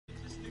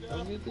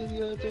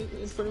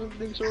in front of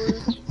the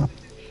George.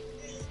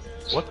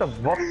 What the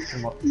fuck?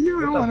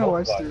 You don't What want the to fuck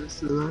watch like?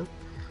 this.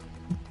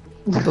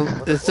 What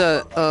the It's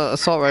fuck a like?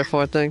 assault rifle,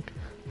 I think.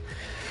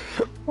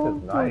 This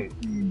is nice.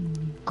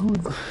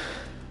 Good.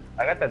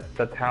 I got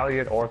the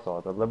Talion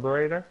Orso, the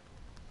Liberator.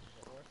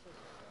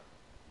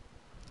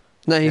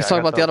 No, he's Yeah, I talking got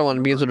about the other one.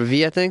 It begins with a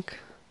V, I think.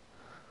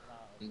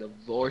 The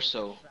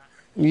Vorso.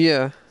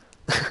 Yeah.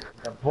 the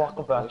fuck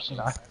The about Vorso.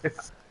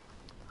 nice.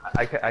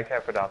 I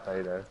can't pronounce that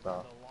either.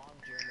 So.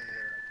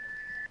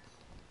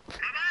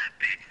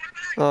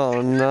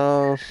 Oh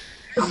no.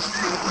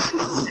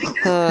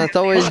 It's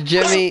always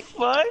Jimmy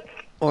Fuck.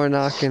 or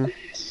knocking.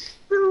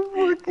 So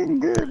fucking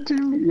good,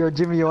 Jimmy. Yo,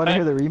 Jimmy, you want to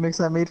hear the remix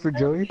I made for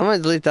Joey? I'm gonna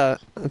delete that.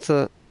 That's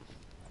a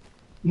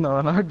No,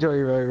 not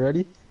Joey, right?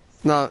 Ready?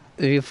 no.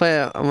 If you play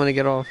it, I'm gonna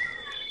get off.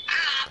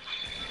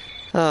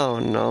 Oh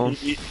no.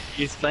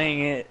 He's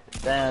playing it.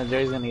 Damn,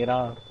 Joey's gonna get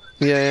off.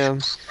 Yeah,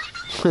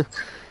 yeah.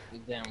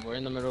 Damn, we're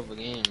in the middle of a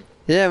game.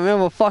 Yeah, we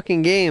have a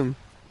fucking game.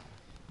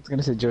 I was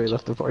gonna say Joey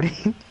left the party.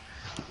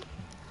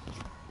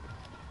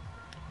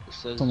 It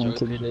says Someone Joey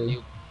kicked created a Joey. new.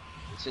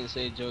 It says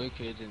say Joey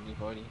created a new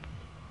party.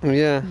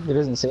 Yeah. It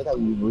doesn't say that,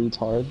 you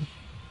retard.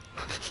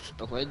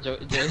 Okay,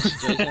 Joey's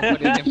gonna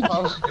put it in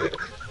public.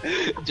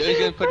 Joey's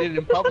gonna put it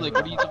in public.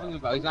 What are you talking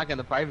about? He's not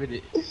gonna private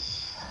it.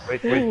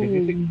 Wait, did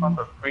you think about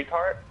the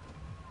retard?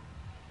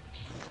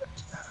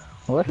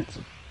 What?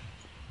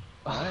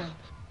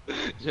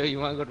 Joey, you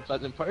wanna go to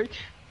Pleasant Park?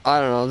 I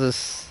don't know.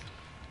 This.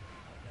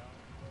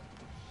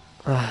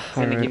 It's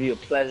gonna give you a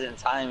pleasant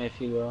time, if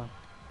you will.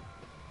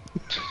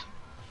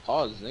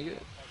 Pause, nigga.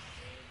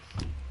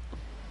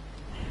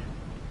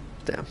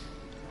 Damn.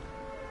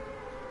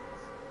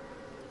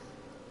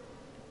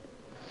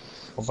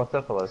 What about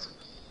syphilis?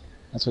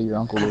 That's what your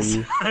uncle gave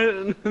you.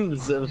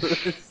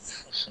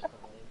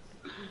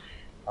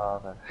 Oh,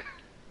 okay.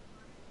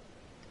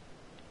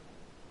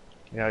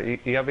 You know, you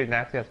gotta be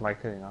nasty as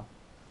Mike too, you know?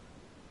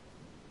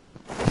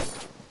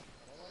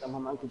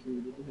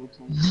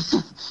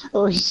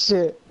 Oh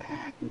shit.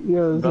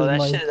 Yo, this Bro,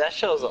 is that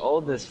show's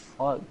old as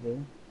fuck,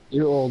 dude.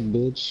 You're old,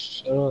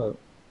 bitch. Shut up.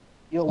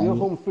 Yo, we're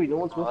home free. No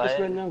one's with us Alright.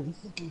 right now. This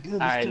is fucking good.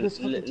 Alright, Let's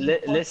do this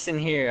fucking listen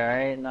here,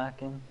 alright,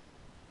 knocking.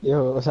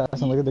 Yo,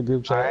 Assassin, look at the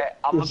group chat. Alright,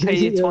 I'm gonna pay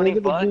you Yo, 20 look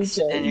at the group bucks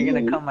chat. and you're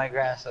gonna cut my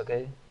grass,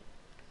 okay?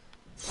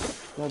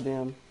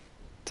 Goddamn.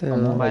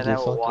 I'm not Buy like that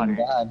your with fucking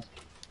water. dad.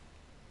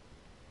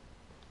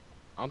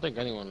 I don't think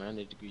anyone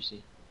landed to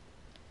Greasy.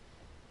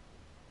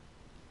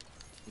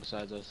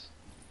 Besides us.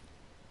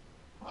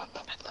 Let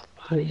the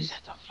bodies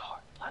hit the floor.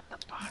 Let the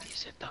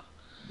bodies hit the.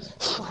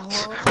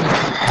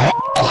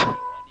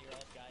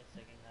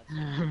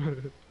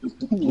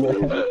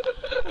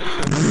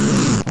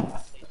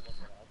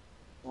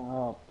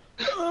 Oh,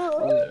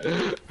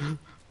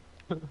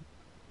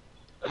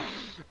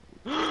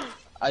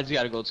 I just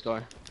got a gold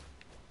scar.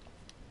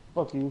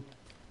 fuck you.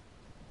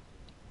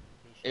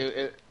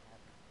 It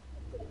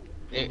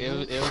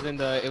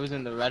was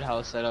in the red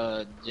house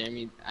that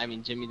Jimmy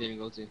didn't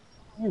go to.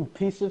 You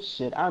piece of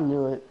shit. I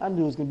knew it. I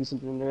knew it was gonna be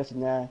something in there. I said,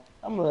 nah,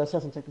 I'm gonna let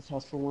Assassin take this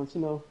house for once,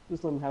 you know.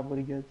 Just let him have what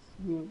he gets.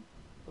 You know.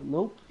 But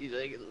nope. He's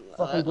like,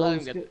 Fucking let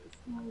him don't get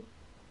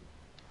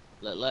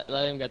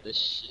let him get the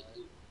shit.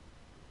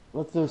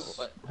 Let this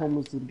What?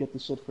 homeless dude get the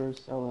shit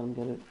first. I'll let him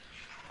get it.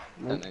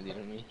 Nope. Nothing to do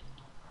with me.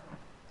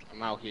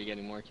 I'm out here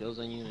getting more kills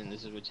than you, and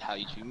this is how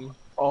you treat me.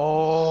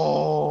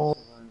 Oh.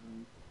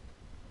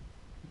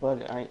 But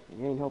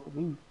you ain't helping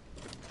me.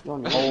 You're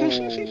on your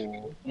own.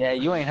 Oh. Yeah,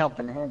 you ain't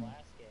helping him.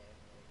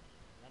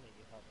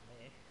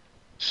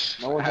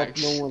 No one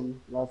helped no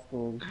one last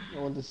game.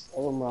 No one just,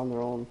 everyone were on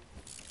their own.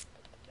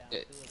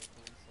 It-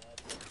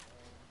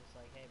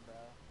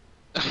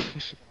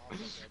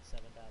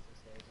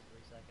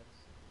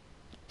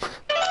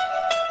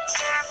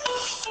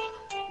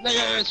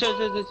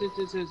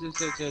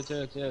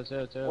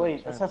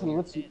 Wait, Assassin,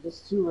 what's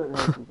two red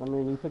houses? I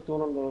mean, you picked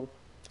one on the...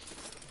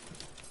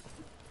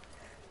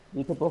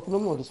 You picked both of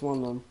them or just one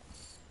of them?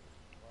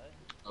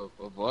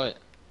 Of what?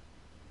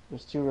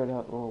 There's two red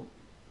houses. Well,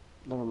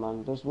 never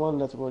mind. There's one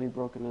that's already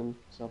broken in.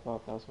 Self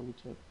out. That was one you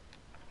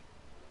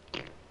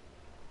took.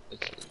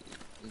 It's,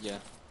 yeah.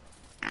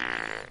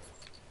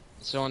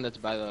 It's the one that's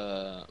by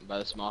the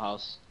small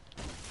house.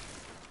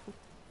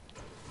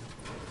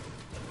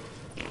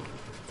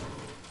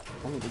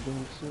 I need to go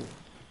and see.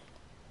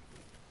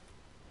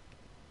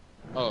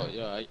 Oh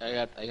yeah,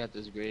 I got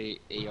this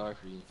great AR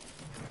for you.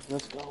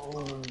 Let's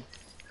go.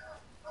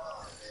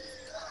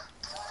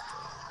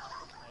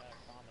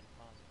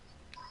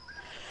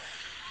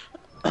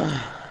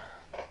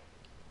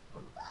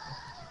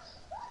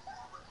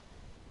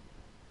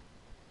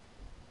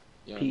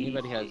 Yo,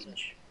 anybody has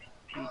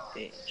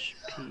PH.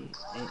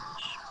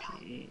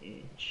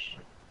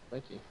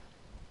 thank you.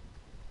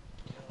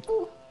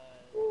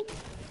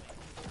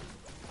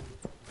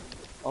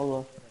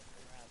 Allah.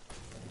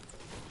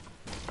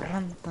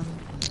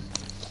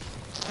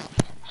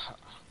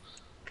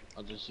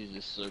 I'll just use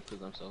this slurp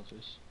because I'm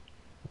selfish.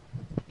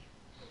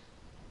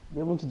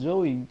 Give one to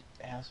Joey,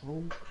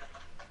 asshole.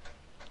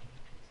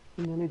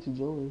 I need to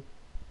Joey.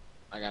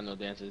 I got no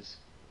dances.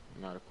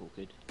 I'm not a cool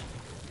kid.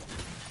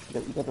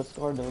 You got the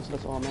scar though, so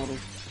that's all that matters.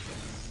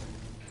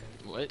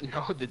 What?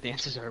 No, the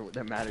dances are what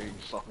that matter, you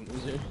fucking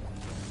loser.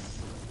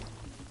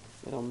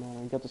 It don't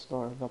matter. You got the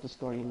scar. Without the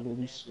scar, you ain't gonna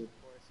do shit.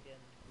 Foreskin.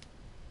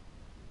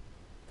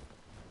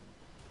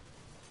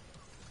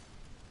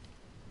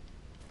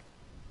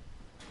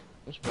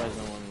 I'm surprised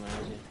no one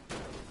lands you.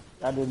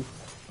 I did.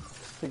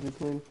 Take it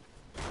clean.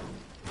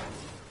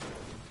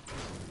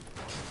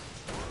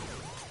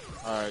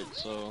 Alright,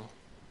 so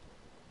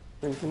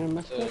Drinking in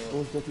Mexico?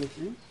 Those definitely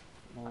freeze?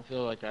 I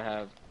feel like I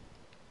have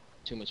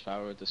too much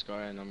power with the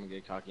scar and I'm gonna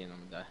get cocky and I'm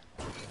gonna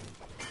die.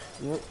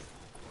 Yep.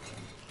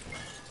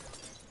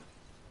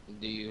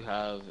 Do you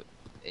have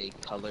a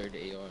colored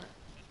AR?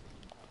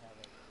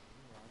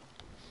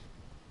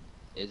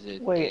 Is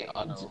it Wait. a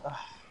auto?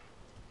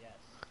 Yes.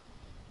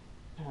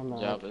 I'm not.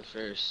 Drop it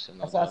first and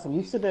I'll Assassin,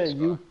 you drop said the that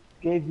scar. you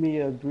gave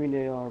me a green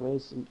AR, but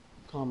it's a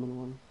common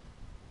one.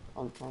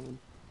 Uncommon.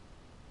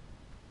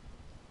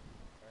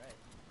 Alright.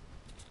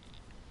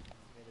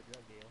 Made a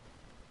drug deal.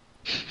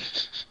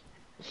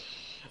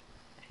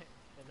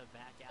 In the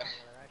back alley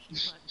of the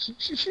restaurant.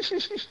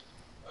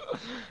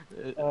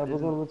 We're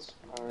going with.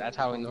 That's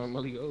how it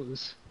normally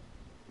goes.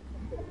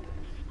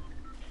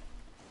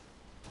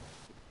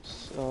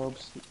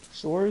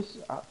 Shores?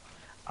 I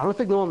don't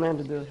think no one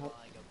landed there. While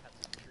I go cut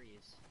some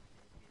trees,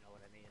 if you know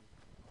what I mean.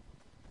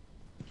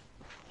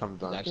 I'm He's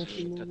done.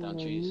 actually gonna cut down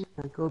trees.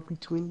 I go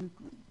between the.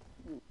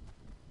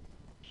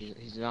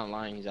 He's not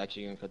lying, he's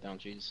actually gonna cut down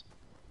trees.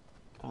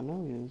 I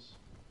know he is.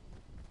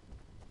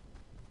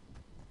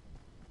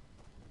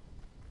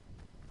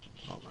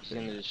 He's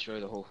gonna destroy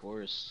the whole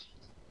forest.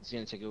 He's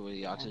gonna take away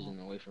the oxygen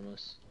away from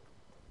us.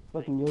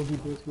 Fucking Yogi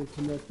Boys gonna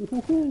connect.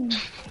 Woohoo!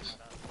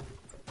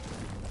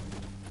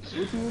 What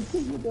you even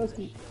think,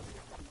 Dusty?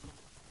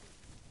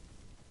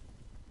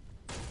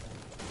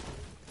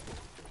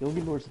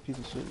 Yogi Boy's a piece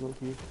of shit,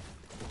 Loki.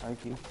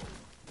 Ike.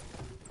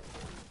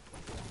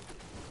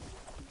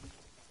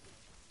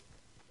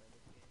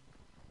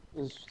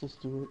 Let's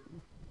do it.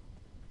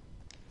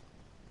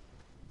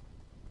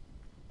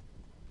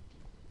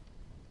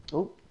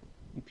 Oh,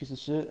 you piece of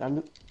shit. I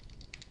knew.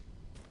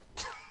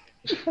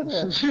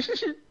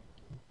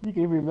 You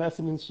gave me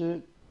messing and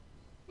shit.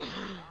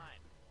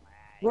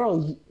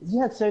 Bro,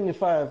 you had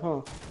 75, huh?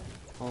 Oh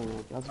my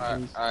god,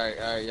 that's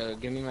Alright, yo,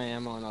 give me my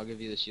ammo and I'll give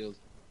you the shield.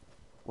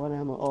 What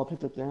ammo? Oh, I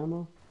picked up the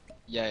ammo?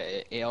 Yeah,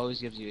 it always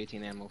gives you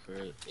 18 ammo for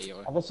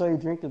AR. I just saw you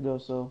drink it though,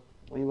 so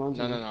what do you want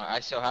to do? No, I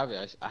still have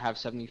it. I have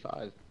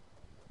 75.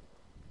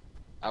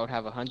 I would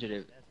have 100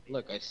 if...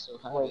 Look, I still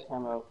have Wait, it.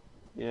 time out.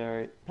 Yeah,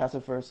 alright. Pass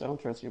it first. I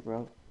don't trust you,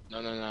 bro. No,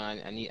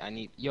 I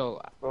need...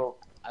 Yo, Bro,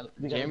 you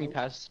gotta Jeremy, go.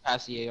 pass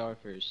the AR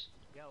first.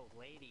 Yo,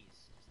 ladies.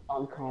 Just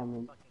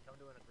Uncommon. fucking come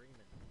to an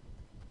agreement.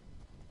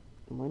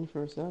 I'm waiting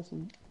for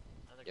assassin.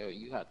 Another Yo,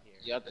 you have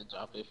to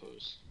drop it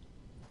first.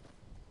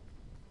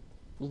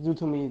 This dude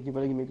told me you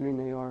better give me a green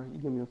AR. You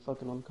give me a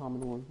fucking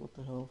uncommon one. What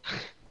the hell?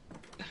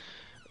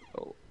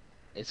 Oh,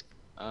 it's...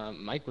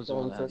 Mike was the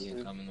Don't one that had the trust me.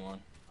 uncommon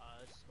one.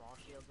 Small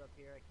shields up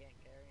here I can't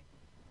carry.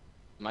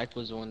 Mike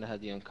was the one that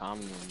had the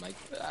uncommon one. Mike,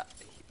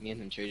 me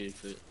and him traded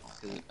for...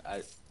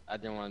 Cause I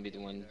didn't want to be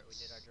the one... We did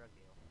our drug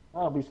deal.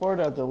 Oh, before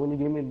that though, when you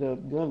gave me the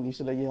gun, you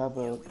said that you have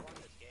Yeah, a... we won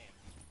this game.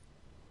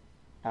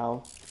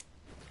 How?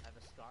 I have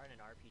a scar and an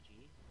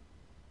RPG.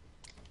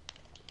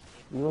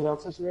 You know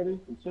downstairs already?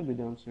 It should be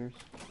downstairs.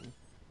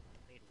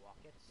 Need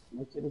rockets.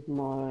 My kid is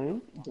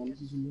mine.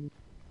 Guns is mine.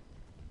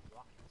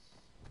 Rockets.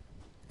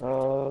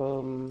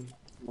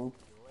 Nope.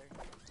 Jeweler.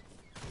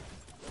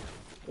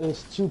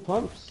 There's 2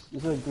 pumps.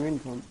 This is a green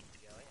pump.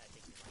 Joey, I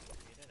think you might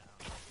get it. I don't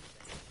know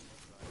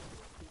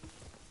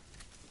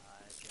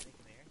if you're saying anything, but... Jimmy,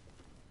 come here.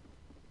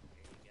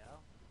 Here you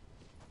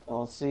go.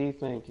 Oh, see,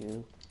 thank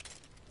you.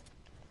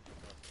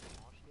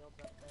 Small shields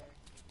up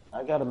there.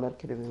 I got a med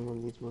kit if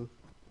anyone needs one.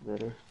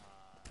 Better. Okay.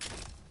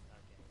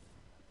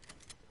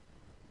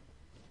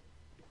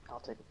 I'll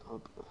take a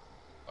pump.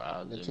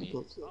 Wow, Got 2 Jimmy.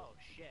 pumps. Oh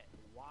shit,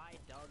 why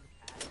Doug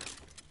Patton?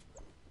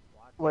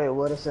 Wait,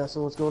 what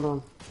assassin? What's going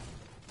on?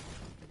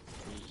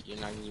 You're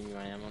not gonna give me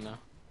my ammo now?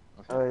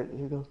 Okay. Alright, here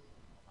you go.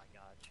 Oh my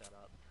god, shut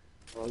up.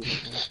 Oh, you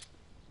got that.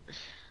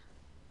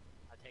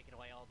 I've taken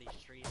away all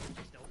these trees for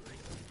just no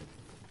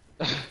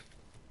reason.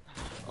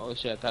 Oh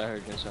shit, I thought I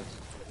heard gunshots.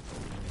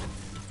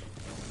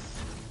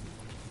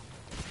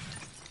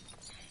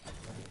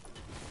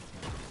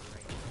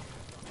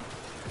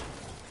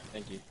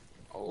 Thank you.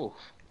 Oh.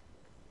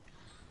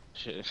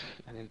 Shit,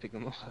 I didn't pick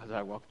them up as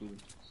I walked through.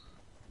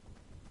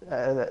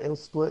 It'll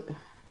split.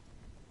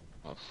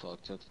 Oh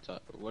fuck, tilted tower.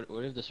 What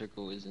if the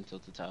circle is in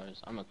tilted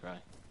towers? I'm gonna cry.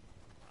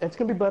 It's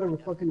gonna be better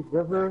with fucking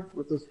river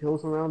with those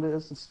hills around it.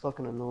 It's just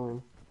fucking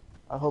annoying.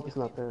 I hope it's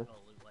not there.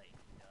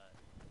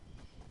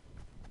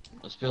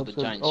 Let's build a Hope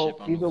so. giant Oh,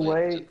 ship on either the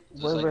way, lake,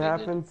 just whatever like they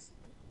did. happens,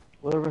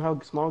 whatever how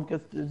small it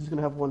gets, it's just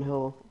gonna have one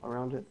hill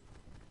around it,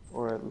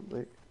 or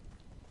like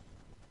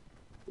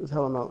there's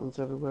hella mountains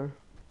everywhere.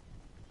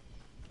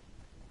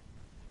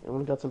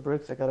 Anyone got some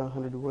bricks? I got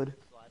 100 wood. This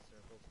last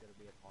circle's gonna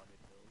be a haunted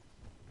hill.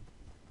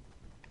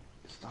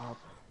 Stop.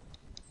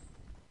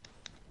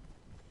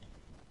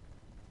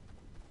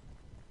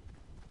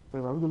 Wait,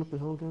 are we going up the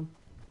hill again?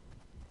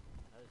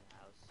 There's a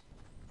house.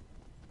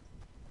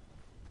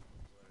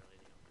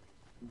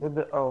 It's literally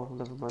the only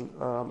reason.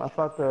 Oh, never mind. I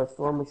thought the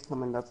storm was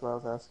coming. That's what I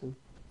was asking.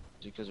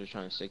 Because we're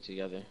trying to stick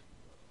together.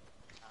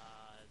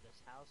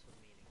 This house was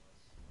meaningless.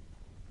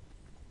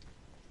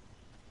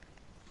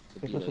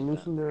 It'd If be there's a like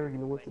noose that. in there, you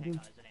know what Wait, to hang do.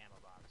 on, there's an ammo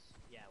box.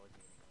 Yeah, it was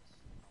meaningless.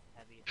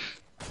 Heavy.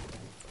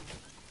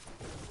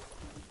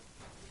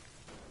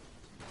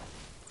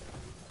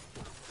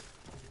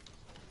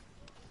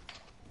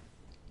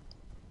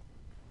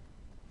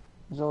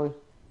 Joey.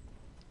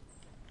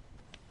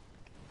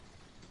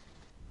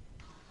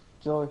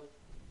 Joey.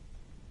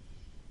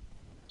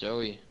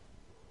 Joey.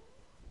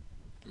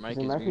 Mike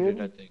it is Mac muted,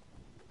 here? I think.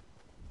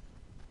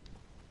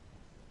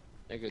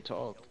 Nigga,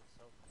 talk.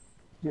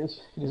 Yes,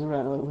 he doesn't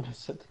ran away when I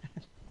said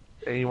that.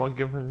 And you want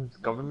to give him his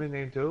government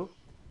name too?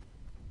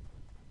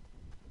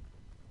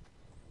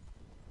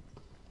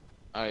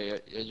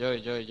 Alright,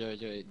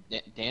 Joey.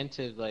 Dan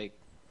said, like,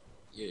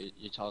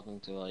 you're talking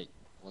to, like,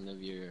 one of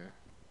your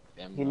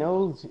family He members.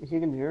 knows, he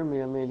can hear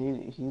me. I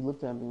mean, he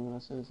looked at me when I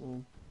said his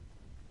name.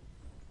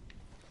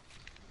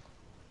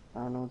 I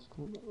don't know what's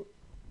going on.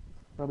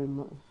 Probably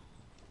my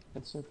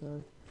headset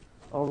died.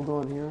 Oh, we're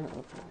going here?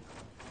 Okay.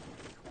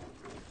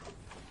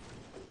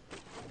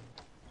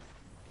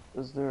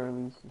 Is there at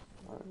least?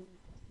 Alright.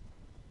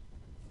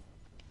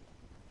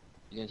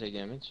 You didn't take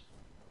damage?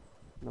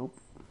 Nope.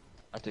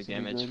 I took Should be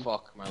damage. good.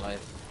 Fuck my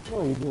life.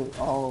 No, you did.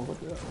 Oh, what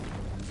the?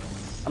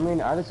 I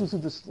mean, I just used to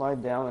just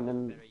slide down and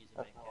then. Better use a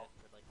med kit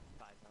with like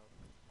 5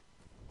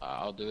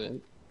 health. I'll do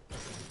it.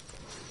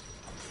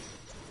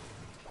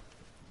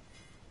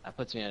 That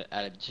puts me at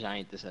a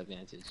giant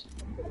disadvantage.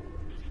 Look if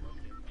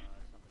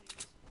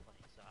somebody's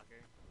playing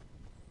soccer.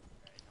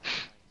 Right, no one's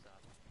playing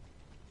soccer.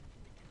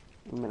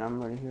 I mean,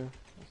 I'm right here.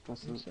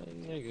 That's It's like,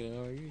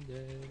 nigga, are you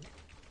dead?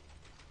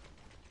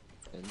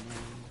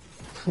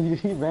 And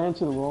he ran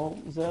into the wall.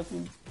 Is that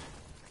him?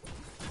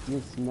 He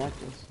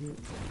smacked us. Shit.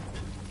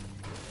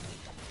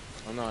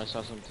 oh no, I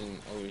saw something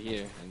over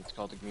here, and it's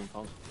called the green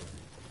pump.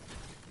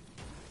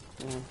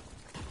 Yeah.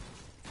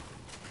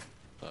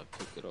 So I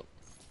picked it up.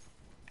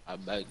 I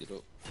bagged it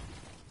up.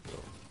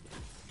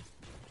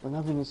 We're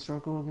having a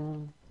circle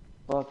again.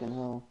 Fucking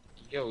hell.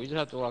 Yo, we just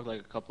have to walk like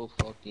a couple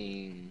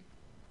fucking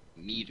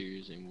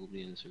meters and we'll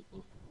be in a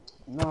circle.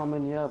 No, I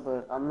mean, yeah,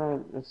 but I'm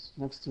not. It's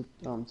next to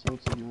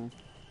Tilted now.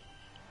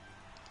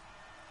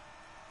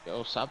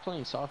 Yo, stop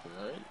playing soccer,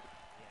 alright? Yeah,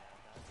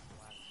 that's the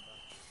last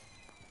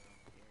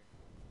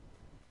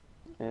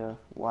stuff. Yeah.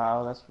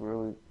 Wow, that's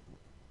really.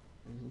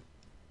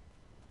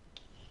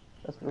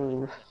 That's really.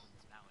 This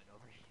mountain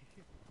over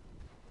here.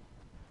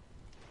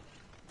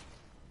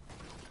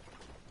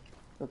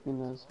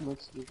 Fucking nice.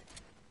 Let's see.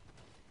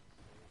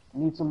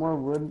 Need some more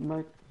wood,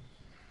 Mike?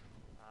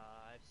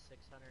 I have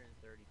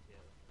 632.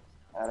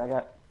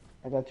 Alright,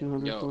 I got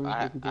 200. Yo,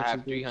 I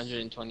have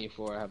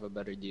 324, I have a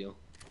better deal.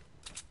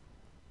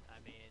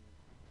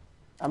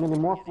 I mean, the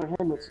more for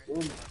him, it's There's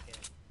good. fucking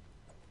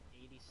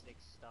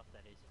 86 stuff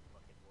that isn't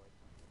fucking wood.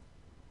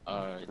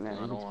 Alright, Nah, I you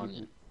don't can want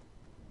keep it.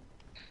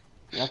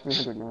 I have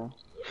 300 now.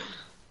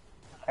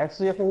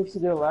 Actually, I think we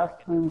should do the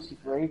last two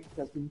break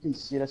because you can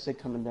see that shit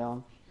coming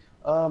down.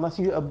 I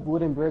see a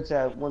wooden bridge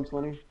at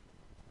 120.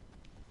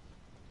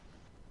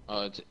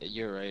 Oh,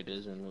 you're right,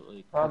 isn't it?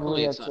 Like,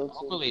 Probably at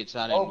hopefully it's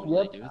not Oh, in yep,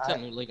 Lake. If it's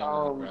in Lake, I'm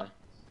gonna cry.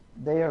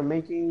 They are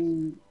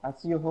making. I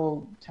see a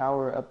whole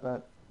tower up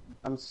at.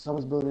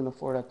 Someone's building a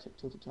fort at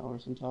Tilted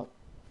Towers on top.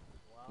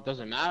 It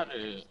doesn't matter.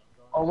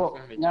 Oh well,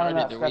 Fucking no, retarded,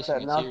 no, they're scratch wasting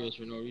that. Now, materials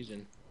for no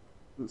reason.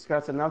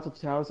 scratch that. Now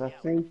Tilted Towers. I Yeah,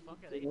 think. what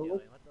the fuck are they doing?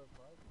 What the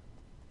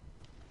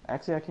fuck?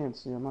 Actually, I can't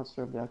see. I'm not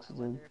sure if they I actually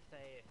wonder did. if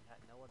they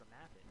know what a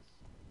map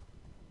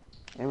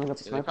is. Anyone got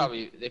the They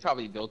sniper?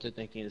 probably built it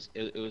thinking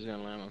it was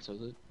gonna land on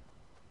something.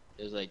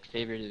 It was like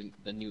favored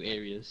the new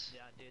areas.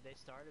 Yeah, dude, they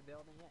started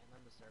building it and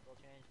then the circle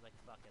changed. Like,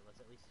 fuck it, let's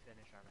at least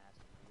finish our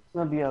masterpiece. It's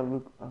gonna be a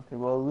Luke. Okay,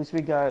 well at least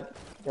we got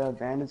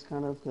advantage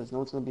kind of because no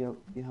one's gonna be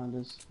behind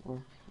us or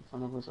in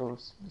front of us or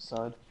the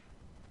side.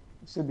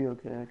 It should be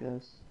okay, I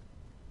guess.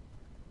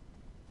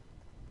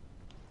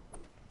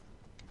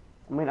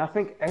 I mean, I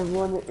think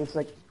everyone is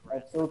like I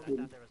tilted.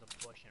 thought there was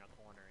a bush in a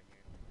corner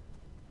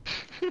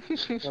in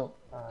here. So,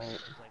 alright. I was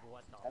like,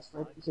 what the That's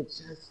right. fuck? It's a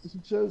chest. It's a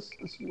chest.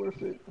 It's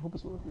worth it. I hope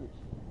it's worth it.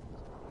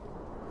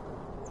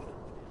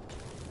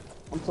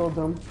 I'm so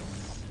dumb.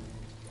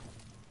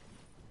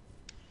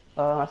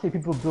 I see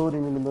people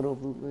building in the middle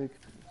of Root Lake.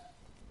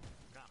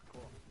 Ah,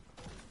 cool.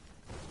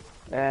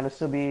 And there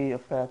should be a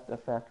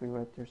factory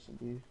right there. Should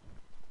be.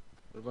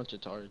 What a bunch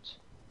of tards.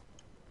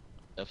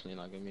 Definitely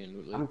not gonna be in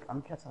Loot Lake.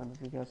 I'm catching up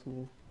if you guys can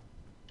do.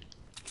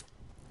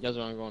 You guys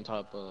wanna go on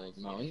top of like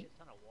See a mountain? shit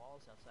ton of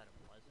walls outside of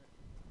Pleasant.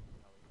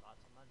 Probably bought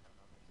some of them, don't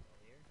know if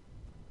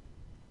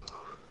they're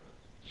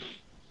still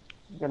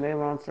here. Grenade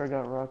launcher,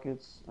 got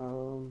rockets.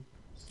 Some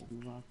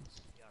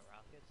rockets. You got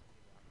rockets?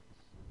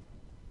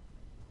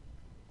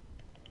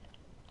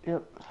 I need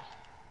rockets. Yep.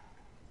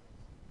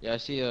 Yeah, I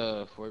see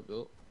a fort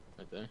built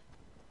right there.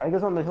 I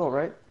guess on the hill,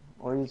 right?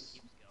 Or he's.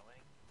 Keeps going.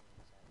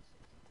 He's at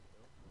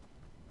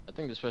 62. I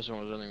think this person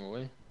was running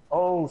away.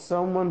 Oh,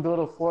 someone built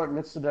a fort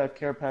next to that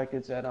care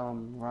package at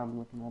where I'm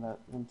looking at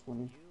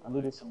 120. I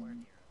looted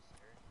some.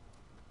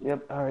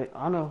 Yep. All right.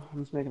 I know.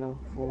 I'm just making a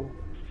fool.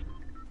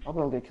 I hope I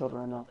don't get killed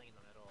right now. Building in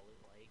the middle of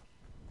Loot Lake.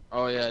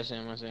 Oh yeah, I see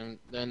him. I see him.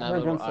 They're in I that heard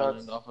little gunshots.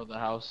 island off of the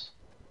house.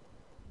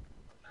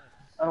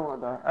 I don't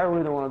want to die. I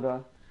really don't want to die.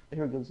 I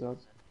hear gunshots.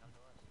 Come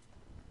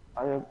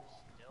to us. I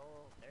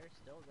They're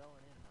still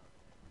going in out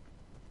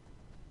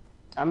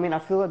there. I mean, I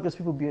feel like there's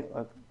people being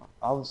like,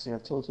 obviously, I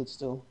told you it's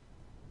still.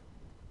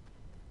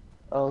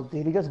 Oh,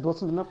 did you guys build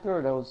something up there,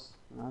 or that was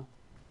nah?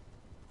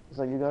 Is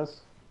that you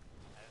guys?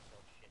 I haven't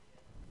built shit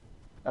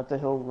yet. At the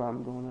hill where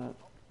I'm going at.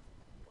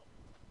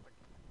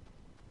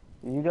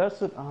 You guys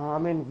should. I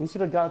mean, we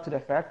should have got to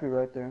that factory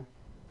right there.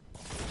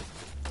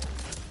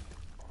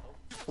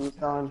 Who's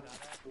down?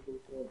 No idea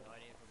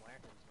from where,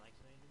 'cause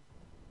Mike's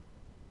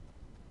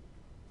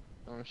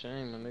maybe. Oh,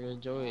 shame, my nigga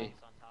Joey.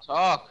 It's on top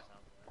Talk. of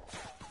the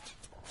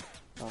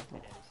Oh, southwest. It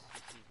is. He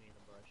sees me in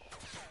the bush.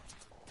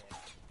 Yeah.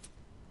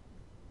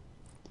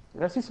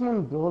 did I see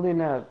someone building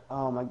at?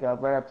 Oh my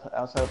God! Right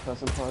outside of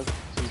Pleasant Park.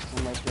 See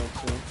something like that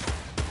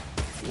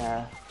too.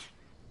 Nah.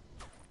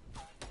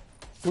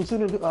 Who's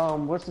shooting?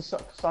 Where's the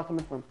shot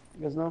coming from?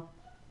 You guys know?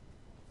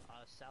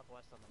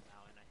 Southwest on the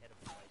mountain. I hit him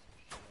twice with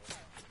shield.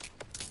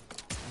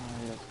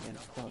 Oh, yes, man.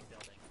 Keep Fuck.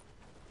 building.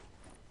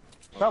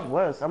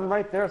 Southwest. I'm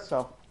right there,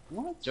 south.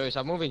 What? Joey,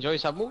 stop moving. Joey,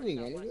 stop moving.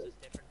 My Southwest nigga. is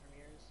different from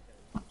yours,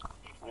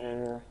 'cause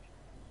Yeah.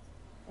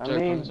 I Joey,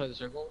 come mean, inside the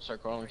circle.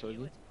 Start crawling towards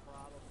you.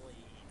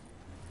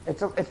 it's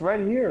probably it's right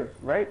here,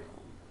 right?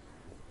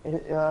 This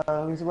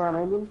is where I'm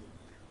aiming.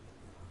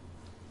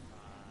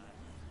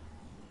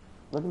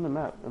 Look in the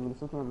map. I mean,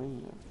 this is where I'm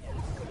aiming at.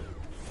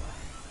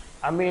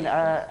 I mean,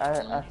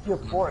 I see a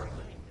fort.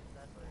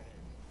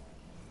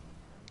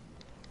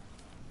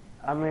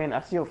 I mean,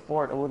 I see a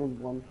fort. I wouldn't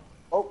one.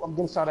 Oh, I'm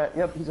getting shot at.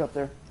 Yep, he's up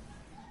there.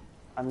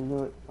 I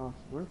knew it. Oh,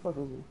 where the fuck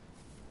is he? on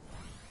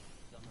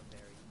the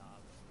very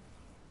top.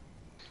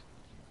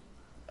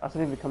 I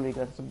shouldn't even come to you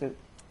guys. It's a bit.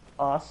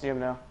 Oh, I see him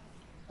now.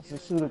 I see a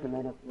shooter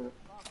grenade up there.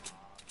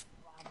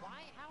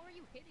 Why? How are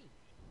you hitting?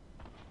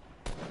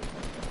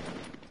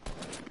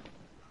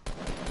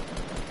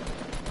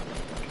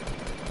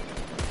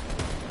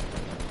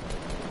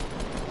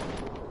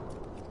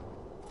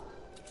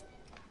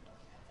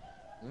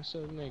 What's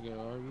up, nigga?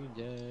 Are you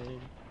dead?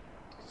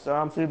 So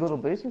I'm see a little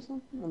base or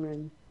something. I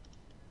mean,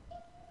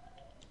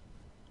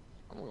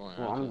 I'm going well,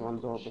 out I'm to going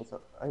to the go bush. base.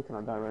 I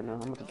cannot die right now.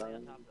 I'm about to die.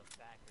 Building on top of the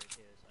factory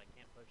too, so I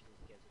can't push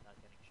these kids without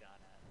getting shot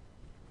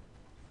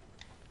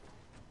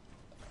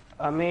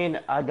at. I mean,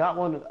 I got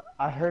one.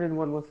 I heard in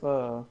one with You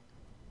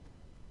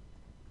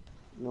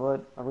know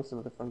what? I wish some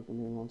of the fun for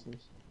me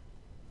monsters.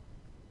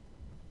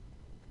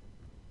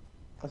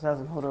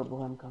 Assassin, hold up,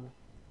 boy, I'm coming.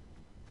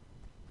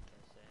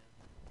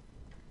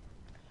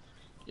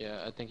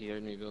 Yeah, I think he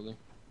heard me building.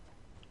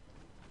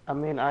 I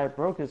mean, I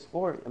broke his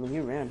fort. I mean, he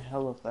ran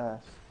hella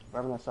fast.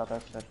 Right when I shot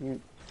that shot,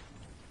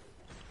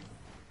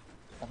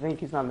 I think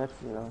he's not next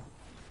to me though.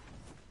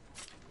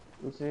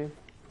 You see?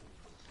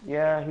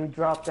 Yeah, he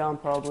dropped down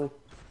probably.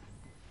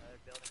 They're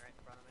building right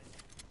in front of me.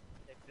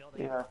 They're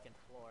building Yeah. a fucking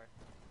floor.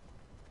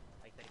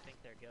 Like they think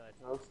they're good.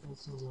 Oh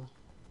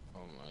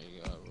my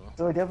god, bro.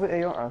 So I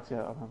definitely AR. Oh,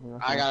 yeah,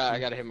 I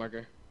got a hit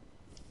marker.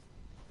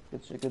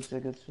 Good shit, good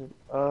shit, good shit.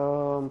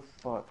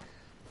 Fuck.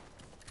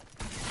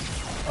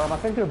 I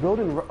think they're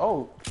building.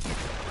 Oh.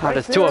 Oh,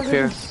 there's two up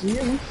here.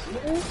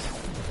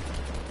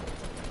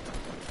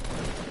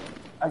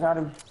 I got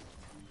him.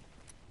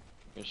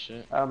 Good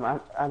shit.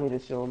 I need to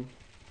show him.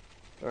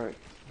 Alright.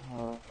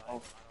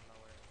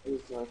 He's,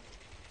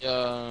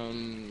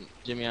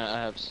 Jimmy, I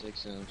have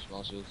 6 in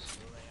small shields.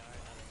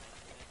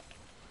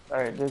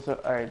 alright,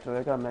 alright, so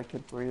I got a med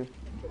kit for you.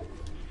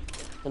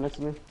 Send it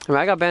to me. I mean,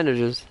 I got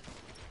bandages.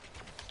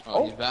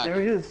 Oh, he's back. There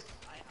he is.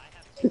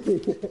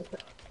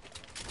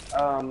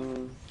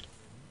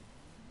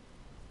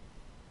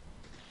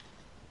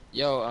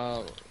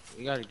 Yo,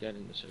 we gotta get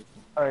in the circle.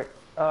 Alright,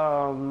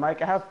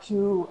 Mike, I have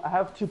two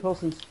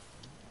persons.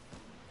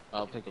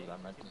 I'll pick up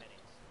that med.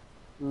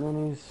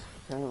 Minis,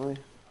 apparently.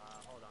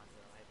 Hold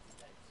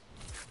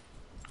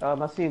on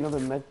to I see another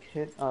med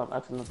kit.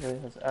 Actually, no, there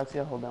it is. Actually,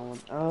 I'll hold that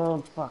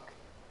one. Fuck.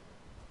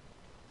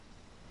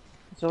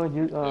 So,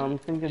 you,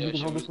 think that you can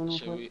hold this one real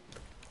quick?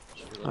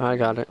 I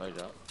got it.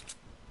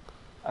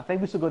 I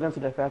think we should go down to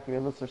that factory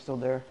unless they're still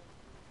there.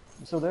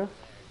 You still there?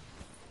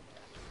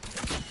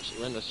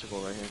 We're in the circle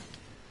right here.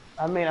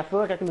 I mean, I feel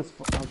like I can just.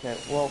 Okay,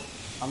 well,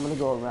 I'm gonna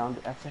go around.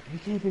 Actually, you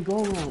can't even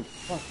go around.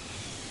 Fuck.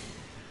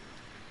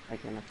 I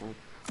can't.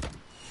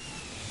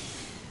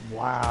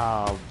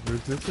 Wow,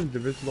 resistant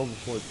division level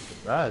 4 is the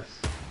best.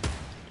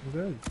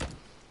 Good.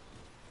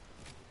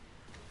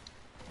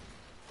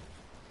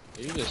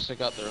 You just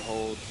took out their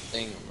whole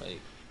thing, like,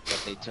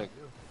 that they took.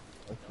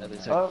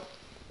 Oh,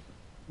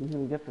 you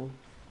didn't get them.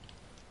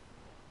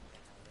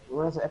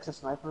 Where's the extra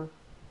sniper?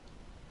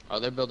 Oh,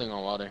 they're building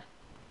on water.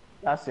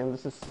 I see him.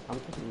 I'm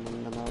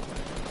taking them out.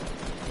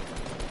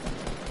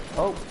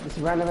 Oh, this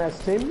random ass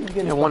team.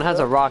 Yeah, one has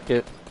a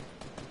rocket.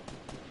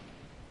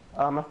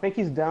 I think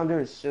he's down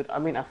there. I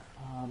mean,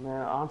 oh,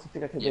 man, I honestly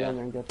think I could get Yeah. in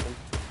there and get them.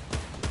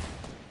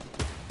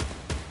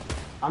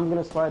 I'm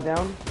gonna slide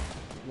down.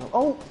 No.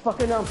 Oh,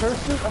 fucking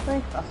parachute, I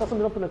think. I saw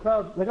something up in the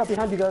cloud. Look out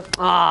behind you guys.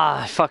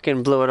 Ah, I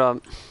fucking blew it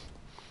up.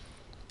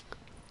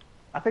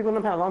 I think one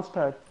of them had a launch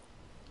pad.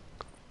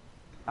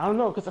 I don't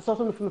know, because I saw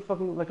something from the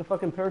fucking, like a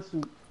fucking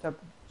parachute type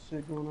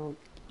shit going on.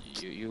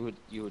 You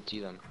would see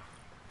them.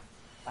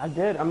 I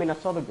did. I mean, I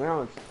saw the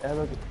ground.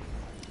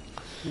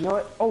 You know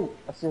what? Oh,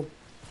 I see him.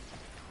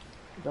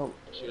 Don't.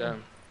 Shoot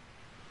them.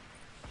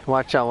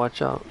 Watch out,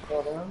 watch out.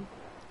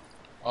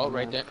 Oh,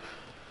 right there.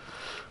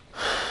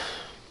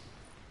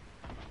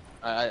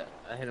 I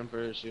hit him for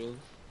his shield.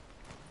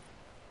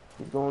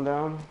 He's going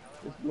down.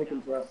 Just make him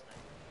drop.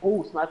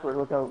 Oh, sniper!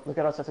 Look out! Look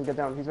at us! Get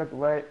down. He's right.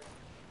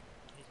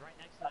 He's right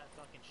next to that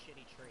fucking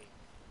shitty tree.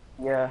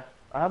 Yeah.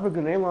 I have a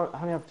grenade launcher. I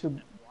only have 2.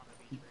 That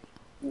wannabe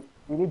tree.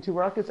 You need 2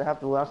 rockets? I have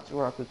the last 2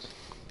 rockets.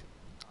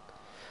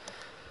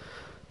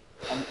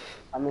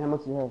 I mean, how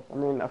much do you have? I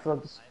mean, I feel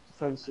like this. I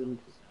feel like this is-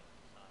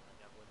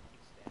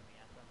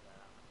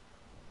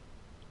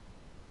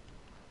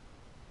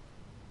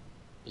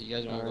 You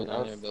guys want to go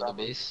down there and build a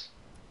base?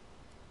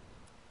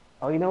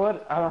 Oh, you know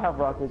what? I don't have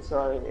rockets.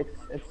 Sorry.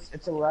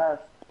 It's a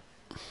last.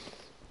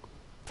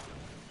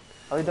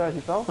 Oh, he died. He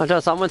fell. Watch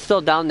out, someone's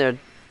still down there.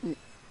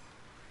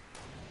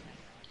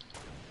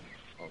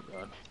 Oh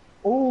god.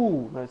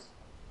 Oh, nice.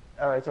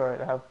 Alright, it's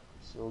alright. I have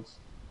shields.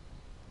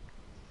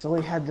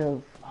 Zoe had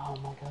the. Oh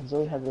my god,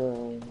 Zoe had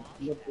the.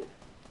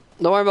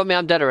 Don't worry about me,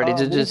 I'm dead already.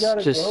 We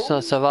gotta Just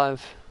go.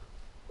 survive.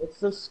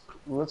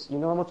 You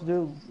know what to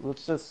do?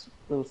 Let's just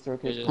build a Yeah,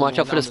 circuit. just Watch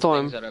go out for down the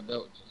storm. Things that are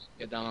built. Just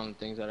get down on the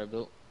things that are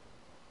built,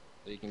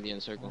 so you can be in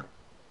circle.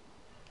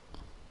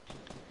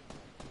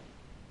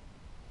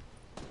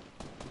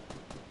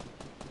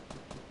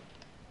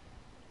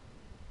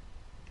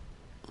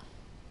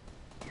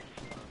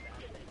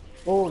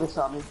 Oh, they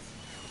shot me.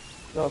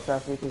 Go as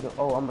fast as we can go.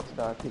 Oh, I'm about to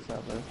die. Peace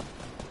out, man.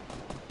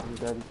 I'm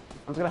dead. I'm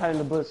just gonna hide in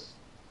the bush.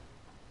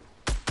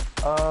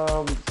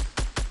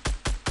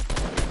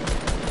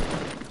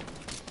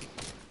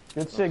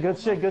 Good shit, good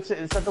shit, good shit.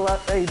 It's at the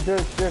last. Hey,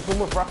 there's one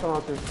more rocket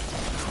launcher.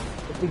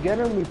 If we get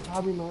him, we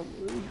probably might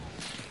lose.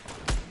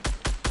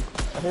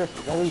 I hear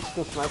he's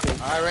still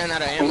sniping. I ran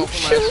out of ammo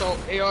for my assault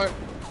AR.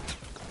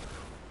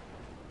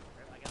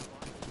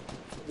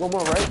 One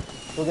more, right?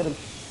 Go get him.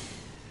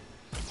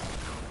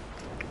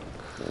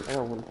 I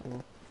got one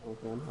kill.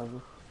 Okay, I'm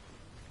having.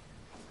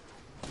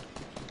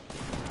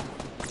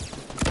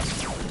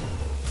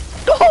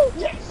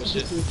 Good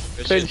shit.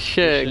 Good Good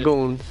shit,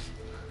 goons.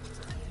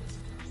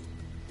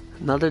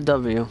 Another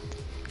W.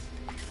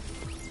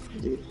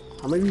 Dude,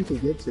 how many you can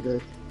get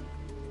today?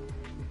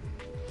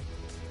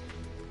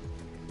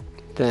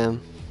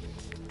 Damn.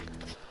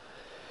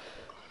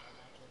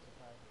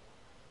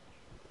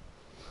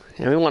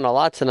 Yeah, we won a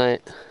lot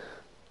tonight.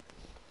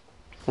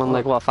 Won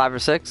like what, 5 or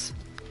 6?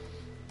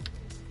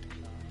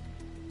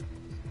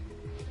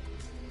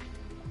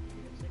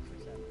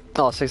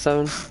 Oh, 6,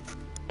 7.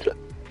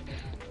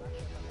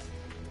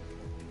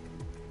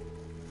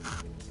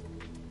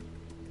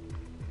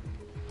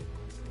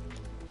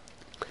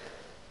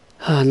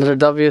 Another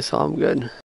W, so I'm good.